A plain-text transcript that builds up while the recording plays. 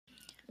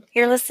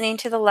You're listening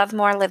to the Love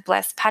More, Live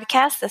Blessed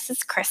podcast. This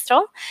is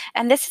Crystal,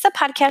 and this is a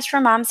podcast for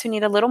moms who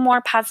need a little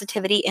more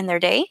positivity in their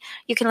day.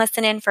 You can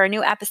listen in for a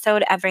new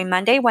episode every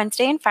Monday,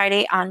 Wednesday, and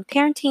Friday on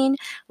parenting,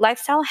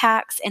 lifestyle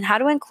hacks, and how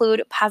to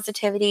include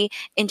positivity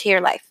into your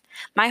life.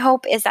 My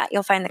hope is that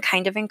you'll find the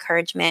kind of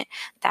encouragement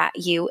that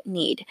you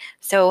need.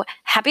 So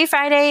happy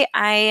Friday.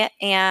 I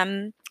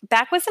am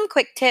back with some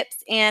quick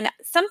tips and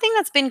something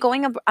that's been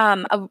going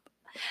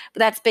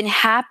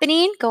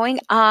going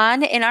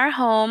on in our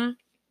home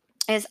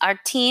is our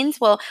teens.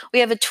 Well, we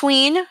have a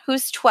tween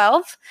who's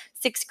 12,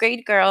 sixth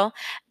grade girl,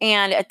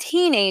 and a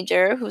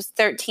teenager who's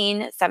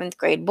 13, seventh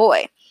grade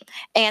boy.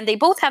 And they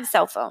both have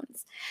cell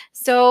phones.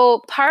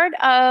 So part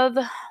of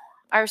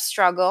our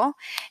struggle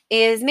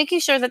is making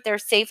sure that they're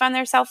safe on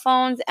their cell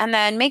phones and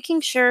then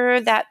making sure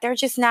that they're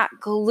just not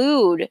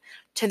glued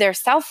to their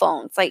cell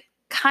phones, like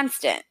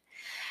constant.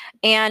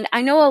 And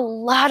I know a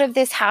lot of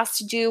this has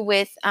to do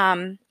with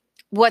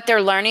what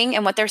they're learning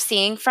and what they're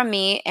seeing from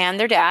me and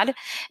their dad.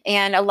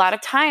 And a lot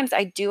of times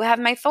I do have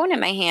my phone in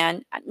my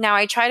hand. Now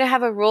I try to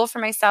have a rule for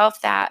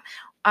myself that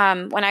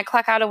when I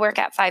clock out of work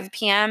at 5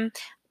 p.m.,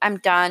 I'm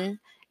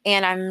done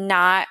and I'm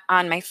not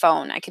on my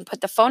phone. I can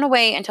put the phone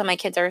away until my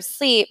kids are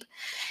asleep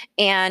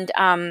and,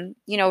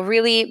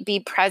 really be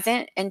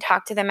present and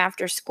talk to them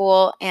after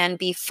school and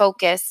be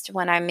focused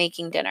when I'm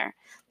making dinner.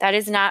 That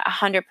is not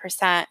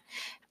 100%.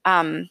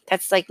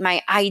 That's like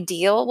my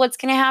ideal what's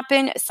going to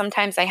happen.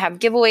 Sometimes I have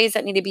giveaways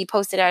that need to be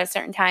posted at a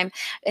certain time.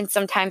 And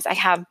sometimes I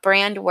have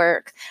brand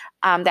work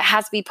that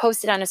has to be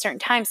posted on a certain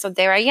time. So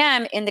there I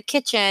am in the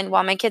kitchen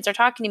while my kids are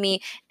talking to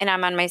me and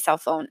I'm on my cell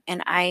phone.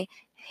 And I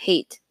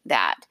hate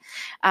that.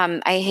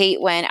 I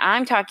hate when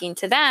I'm talking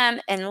to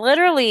them and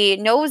literally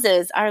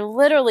noses are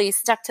literally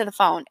stuck to the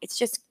phone. It's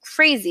just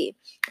crazy.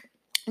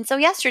 And so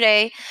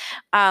yesterday,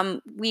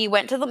 me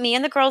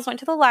and the girls went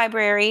to the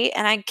library,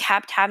 and I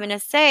kept having to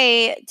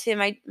say to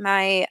my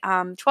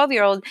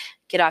 12-year-old,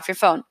 get off your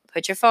phone,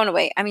 put your phone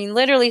away. I mean,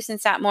 literally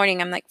since that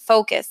morning, I'm like,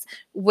 focus.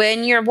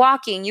 When you're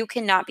walking, you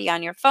cannot be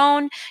on your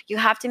phone. You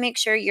have to make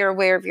sure you're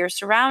aware of your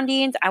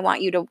surroundings. I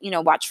want you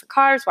to, watch for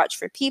cars, watch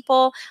for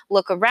people,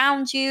 look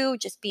around you,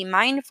 just be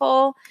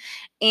mindful.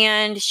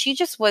 And she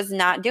just was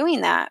not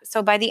doing that.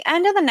 So by the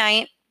end of the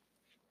night,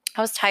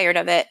 I was tired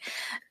of it.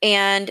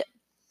 And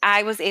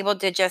I was able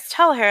to just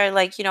tell her,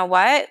 like, you know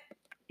what?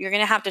 You're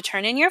going to have to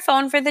turn in your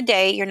phone for the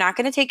day. You're not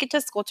going to take it to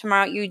school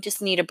tomorrow. You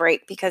just need a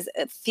break because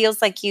it feels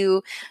like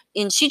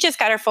and she just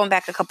got her phone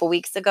back a couple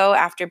weeks ago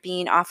after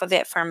being off of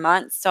it for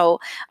months. So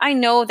I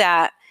know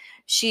that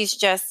she's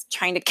just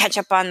trying to catch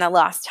up on the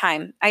lost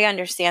time. I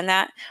understand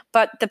that.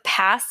 But the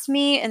past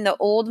me and the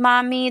old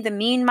mom me, the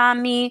mean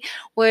mom me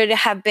would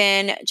have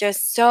been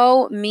just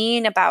so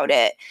mean about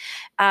it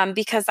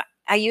because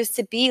I used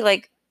to be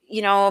like,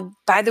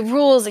 by the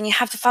rules and you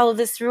have to follow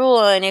this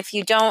rule. And if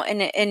you don't,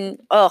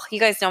 you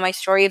guys know my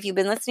story. If you've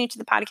been listening to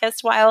the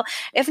podcast a while,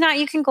 if not,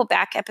 you can go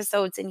back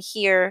episodes and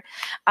hear,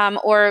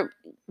 or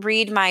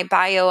read my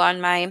bio on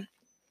my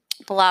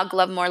blog,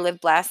 Love More, Live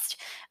Blessed,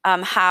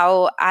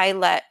 how I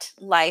let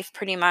life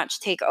pretty much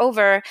take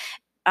over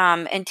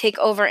and take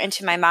over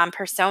into my mom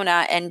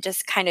persona and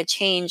just kind of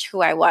change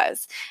who I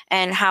was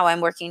and how I'm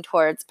working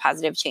towards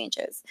positive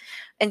changes.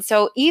 And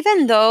so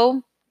even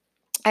though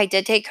I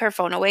did take her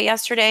phone away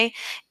yesterday,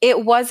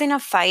 it wasn't a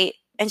fight.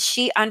 And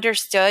she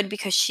understood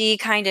because she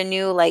kind of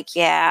knew, like,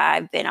 yeah,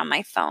 I've been on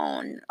my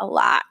phone a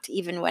lot.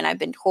 Even when I've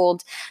been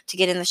told to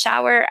get in the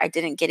shower, I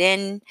didn't get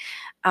in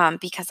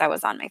because I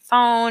was on my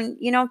phone,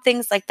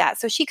 things like that.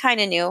 So she kind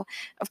of knew.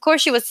 Of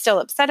course, she was still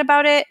upset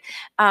about it,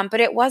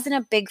 but it wasn't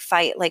a big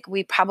fight like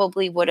we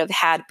probably would have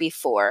had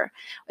before.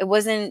 It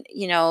wasn't,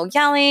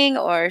 yelling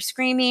or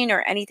screaming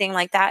or anything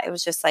like that. It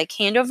was just like,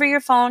 hand over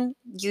your phone.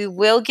 You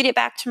will get it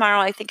back tomorrow.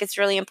 I think it's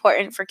really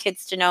important for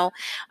kids to know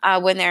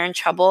when they're in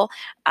trouble,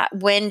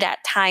 when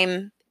that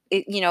time,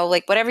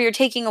 like whatever you're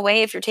taking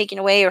away, if you're taking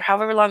away or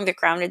however long they're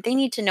grounded, they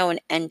need to know an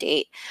end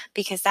date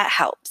because that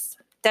helps.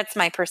 That's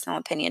my personal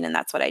opinion, and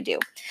that's what I do.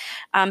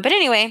 But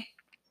anyway,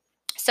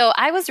 so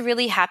I was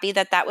really happy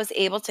that was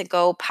able to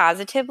go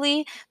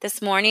positively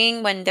this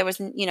morning when there was,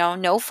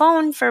 no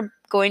phone for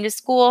going to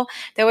school.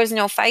 There was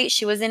no fight.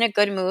 She was in a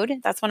good mood.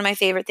 That's one of my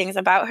favorite things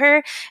about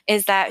her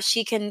is that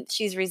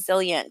she's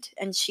resilient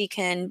and she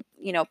can,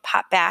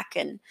 pop back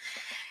and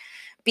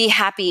be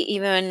happy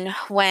even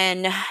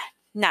when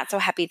not so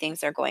happy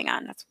things are going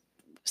on. That's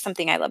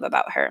something I love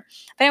about her.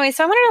 But anyway,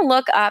 so I wanted to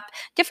look up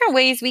different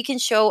ways we can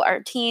show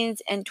our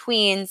teens and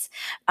tweens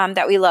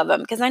that we love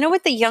them. Because I know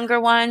with the younger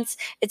ones,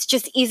 it's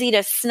just easy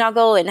to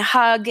snuggle and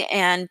hug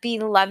and be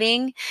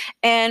loving.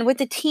 And with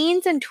the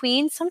teens and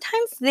tweens,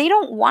 sometimes they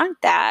don't want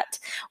that.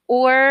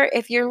 Or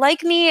if you're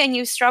like me and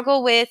you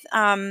struggle with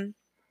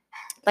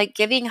like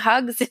giving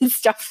hugs and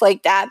stuff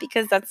like that,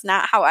 because that's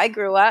not how I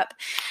grew up.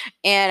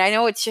 And I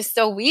know it's just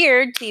so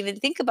weird to even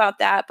think about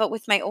that. But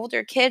with my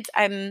older kids,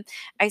 I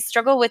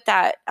struggle with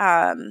that,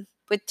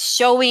 with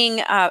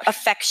showing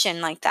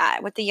affection like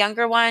that. With the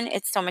younger one,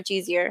 it's so much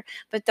easier.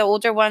 But the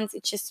older ones,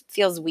 it just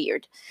feels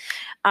weird.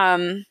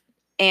 And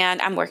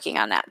I'm working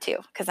on that too,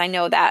 because I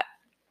know that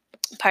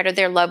part of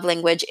their love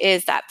language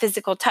is that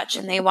physical touch,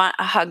 and they want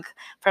a hug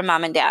from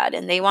mom and dad,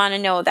 and they want to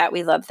know that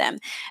we love them.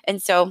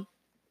 And so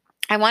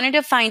I wanted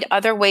to find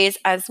other ways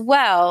as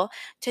well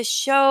to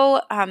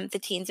show the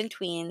teens and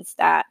tweens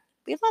that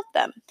we love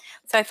them.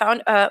 So I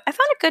found a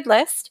good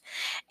list,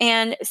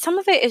 and some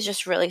of it is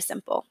just really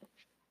simple.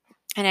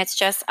 And it's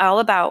just all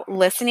about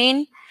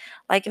listening,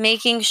 like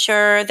making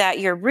sure that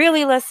you're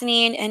really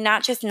listening and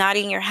not just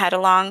nodding your head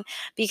along,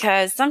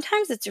 because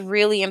sometimes it's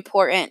really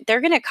important. They're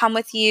going to come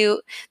with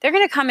you, they're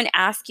going to come and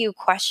ask you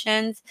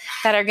questions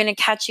that are going to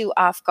catch you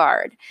off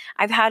guard.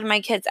 I've had my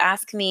kids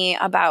ask me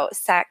about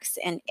sex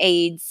and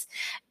AIDS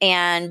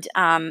and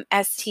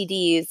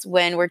STDs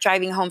when we're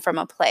driving home from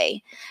a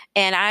play.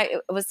 And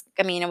it was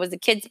a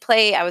kids'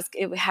 play.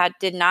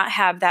 Did not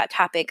have that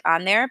topic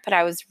on there, but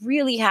I was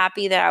really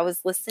happy that I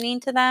was listening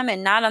to them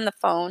and not on the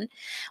phone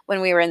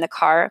when we were in the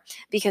car,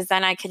 because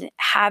then I could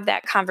have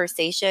that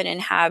conversation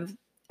and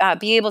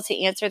be able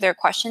to answer their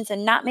questions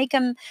and not make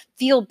them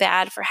feel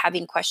bad for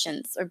having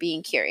questions or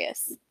being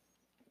curious.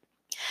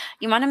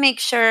 You want to make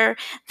sure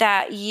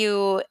that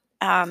you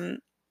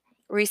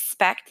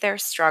respect their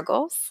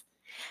struggles.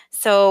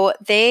 So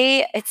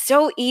it's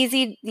so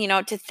easy,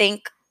 to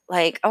think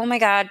like, oh my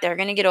God, they're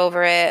going to get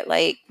over it.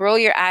 Like, roll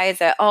your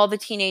eyes at all the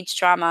teenage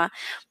drama.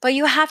 But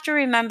you have to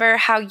remember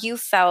how you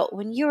felt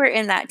when you were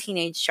in that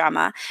teenage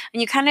drama.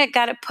 And you kind of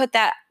got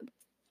to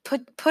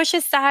push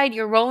aside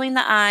your rolling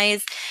the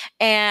eyes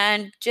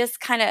and just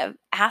kind of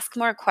ask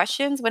more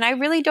questions. When I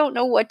really don't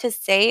know what to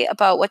say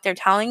about what they're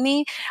telling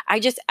me, I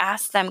just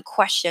ask them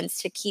questions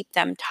to keep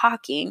them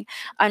talking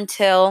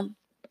until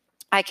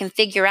I can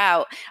figure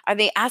out, are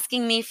they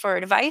asking me for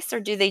advice or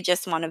do they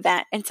just want to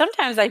vent? And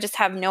sometimes I just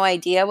have no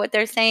idea what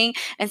they're saying.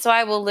 And so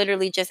I will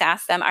literally just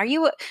ask them,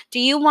 do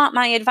you want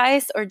my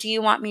advice or do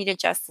you want me to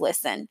just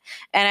listen?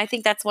 And I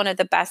think that's one of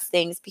the best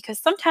things, because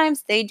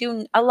sometimes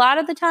a lot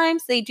of the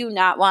times they do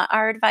not want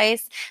our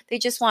advice. They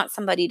just want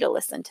somebody to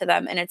listen to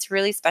them. And it's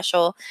really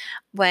special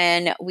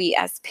when we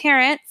as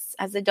parents,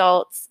 as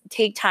adults,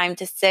 take time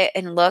to sit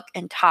and look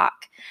and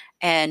talk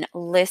and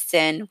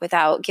listen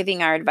without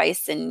giving our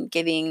advice and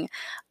giving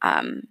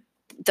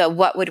the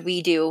what would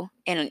we do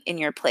in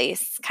your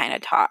place kind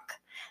of talk.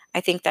 I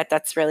think that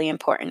that's really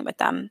important with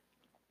them.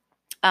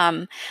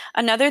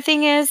 Another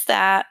thing is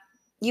that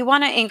you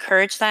want to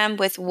encourage them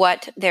with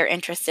what they're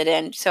interested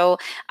in. So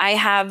I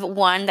have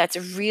one that's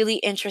really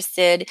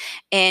interested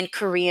in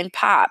Korean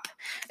pop.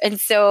 And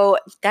so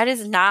that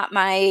is not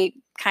my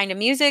kind of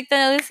music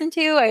that I listen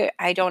to.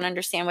 I don't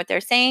understand what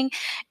they're saying.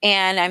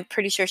 And I'm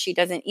pretty sure she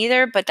doesn't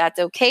either, but that's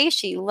okay.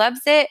 She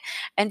loves it.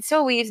 And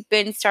so we've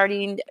been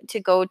starting to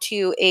go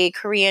to a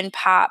Korean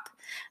pop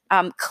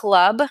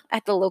club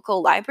at the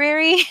local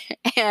library.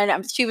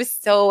 And she was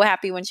so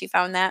happy when she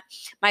found that.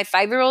 My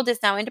 5-year-old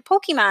is now into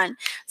Pokemon.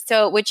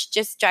 So, which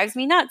just drives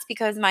me nuts,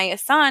 because my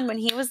son, when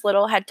he was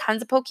little, had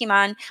tons of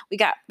Pokemon. We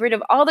got rid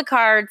of all the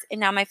cards, and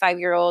now my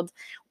 5-year-old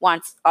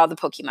wants all the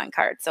Pokemon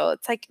cards. So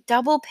it's like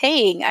double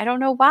paying. I don't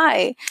know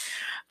why.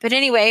 But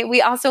anyway,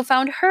 we also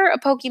found her a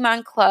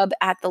Pokemon club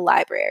at the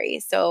library.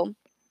 So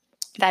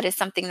that is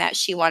something that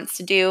she wants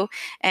to do.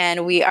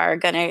 And we are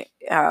going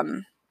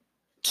to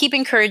keep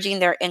encouraging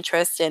their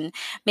interest and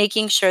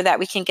making sure that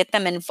we can get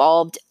them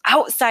involved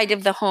outside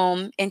of the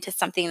home into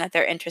something that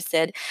they're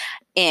interested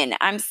in.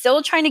 I'm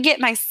still trying to get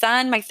my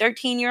son, my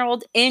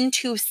 13-year-old,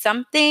 into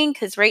something,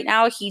 because right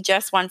now he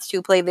just wants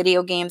to play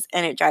video games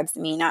and it drives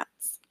me nuts.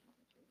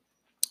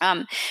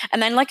 And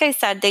then, like I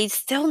said, they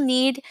still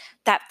need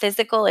that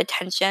physical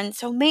attention.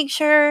 So make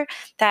sure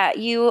that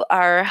you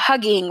are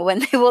hugging when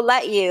they will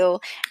let you.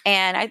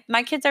 And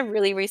my kids are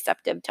really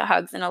receptive to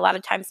hugs. And a lot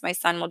of times my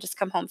son will just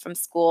come home from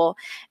school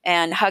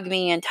and hug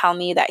me and tell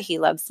me that he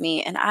loves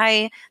me. And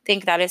I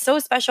think that is so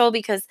special,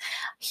 because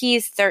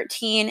he's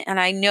 13 and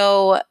I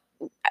know,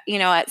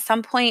 at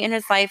some point in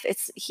his life,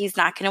 he's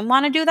not going to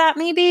want to do that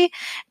maybe.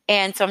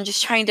 And so I'm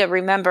just trying to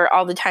remember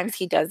all the times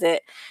he does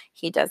it.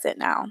 He does it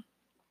now.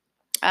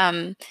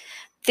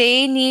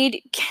 They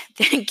need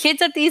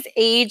kids at these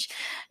age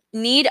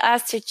need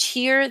us to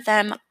cheer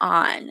them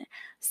on.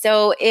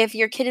 So if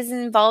your kid is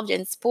involved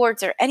in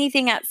sports or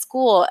anything at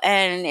school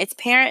and it's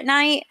parent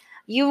night,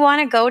 you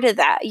want to go to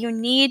that. You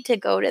need to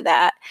go to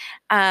that.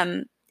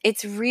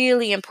 It's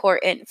really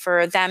important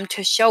for them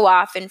to show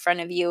off in front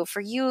of you.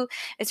 For you,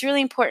 it's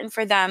really important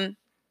for them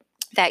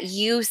that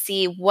you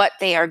see what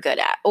they are good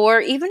at.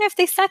 Or even if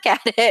they suck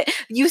at it,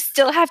 you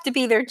still have to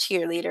be their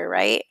cheerleader,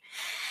 right?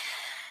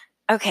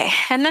 Okay,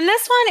 and then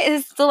this one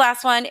is the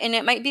last one, and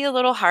it might be a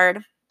little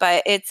hard,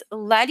 but it's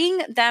letting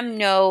them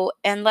know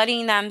and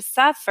letting them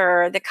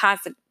suffer the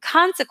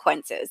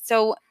consequences.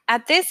 So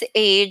at this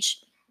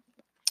age,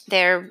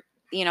 they're,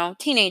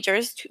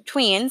 teenagers,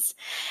 tweens,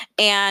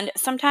 and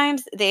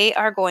sometimes they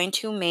are going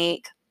to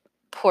make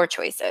poor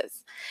choices.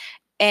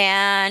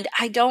 And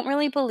I don't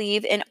really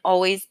believe in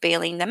always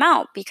bailing them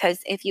out,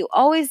 because if you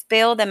always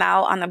bail them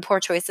out on the poor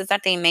choices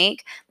that they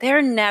make,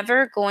 they're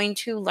never going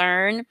to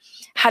learn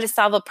how to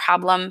solve a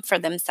problem for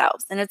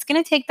themselves. And it's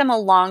going to take them a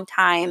long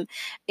time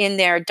in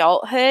their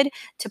adulthood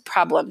to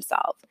problem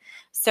solve.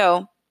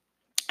 So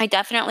I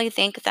definitely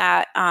think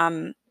that,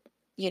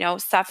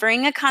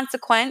 suffering a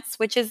consequence,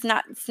 which is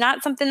not, it's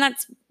not something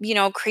that's,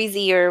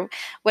 crazy or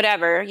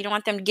whatever. You don't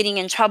want them getting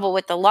in trouble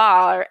with the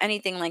law or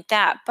anything like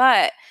that.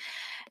 But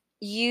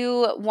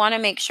you want to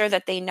make sure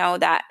that they know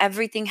that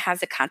everything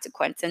has a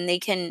consequence, and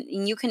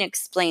you can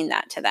explain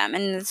that to them.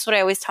 And that's what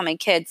I always tell my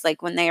kids,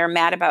 like when they are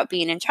mad about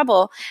being in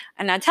trouble.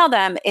 And I tell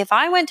them, if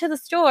I went to the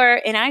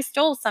store and I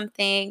stole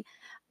something,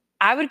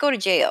 I would go to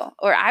jail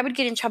or I would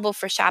get in trouble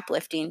for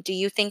shoplifting. Do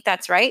you think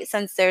that's right?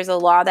 Since there's a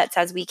law that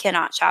says we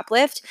cannot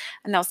shoplift?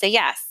 And they'll say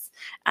yes.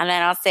 And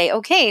then I'll say,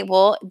 okay,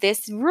 well,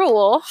 this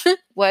rule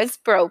was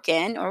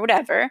broken or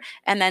whatever.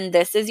 And then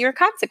this is your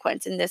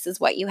consequence. And this is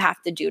what you have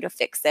to do to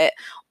fix it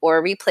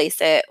or replace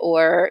it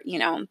or,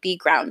 be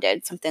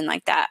grounded, something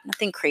like that.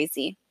 Nothing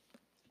crazy.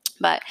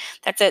 But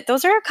that's it.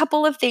 Those are a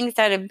couple of things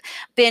that have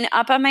been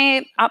up on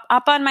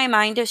my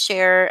mind to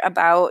share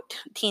about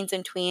teens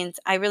and tweens.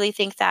 I really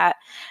think that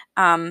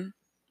um,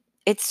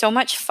 it's so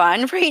much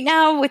fun right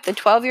now with the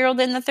 12-year-old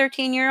and the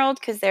 13-year-old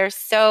because they're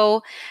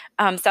so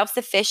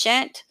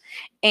self-sufficient,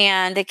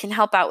 and they can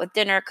help out with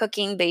dinner,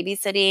 cooking,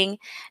 babysitting,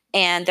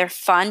 and they're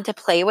fun to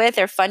play with.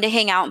 They're fun to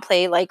hang out and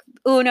play like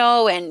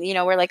Uno, and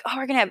we're like, oh,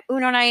 we're gonna have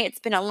Uno night. It's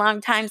been a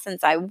long time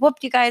since I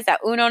whooped you guys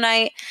at Uno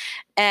night.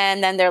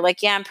 And then they're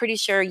like, yeah, I'm pretty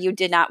sure you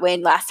did not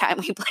win last time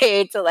we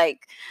played. So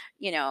like,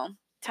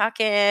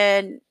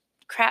 talking,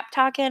 crap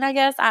talking, I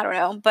guess. I don't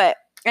know. But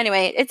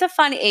anyway, it's a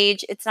fun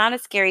age. It's not a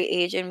scary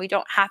age, and we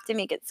don't have to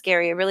make it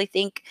scary. I really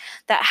think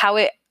that how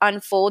it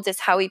unfolds is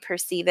how we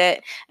perceive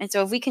it. And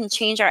so if we can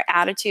change our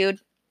attitude,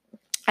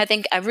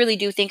 I really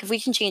do think if we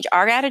can change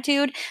our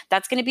attitude,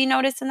 that's going to be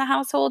noticed in the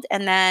household.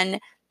 And then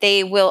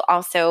they will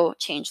also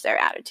change their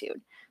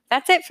attitude.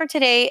 That's it for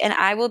today. And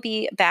I will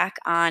be back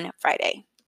on Friday.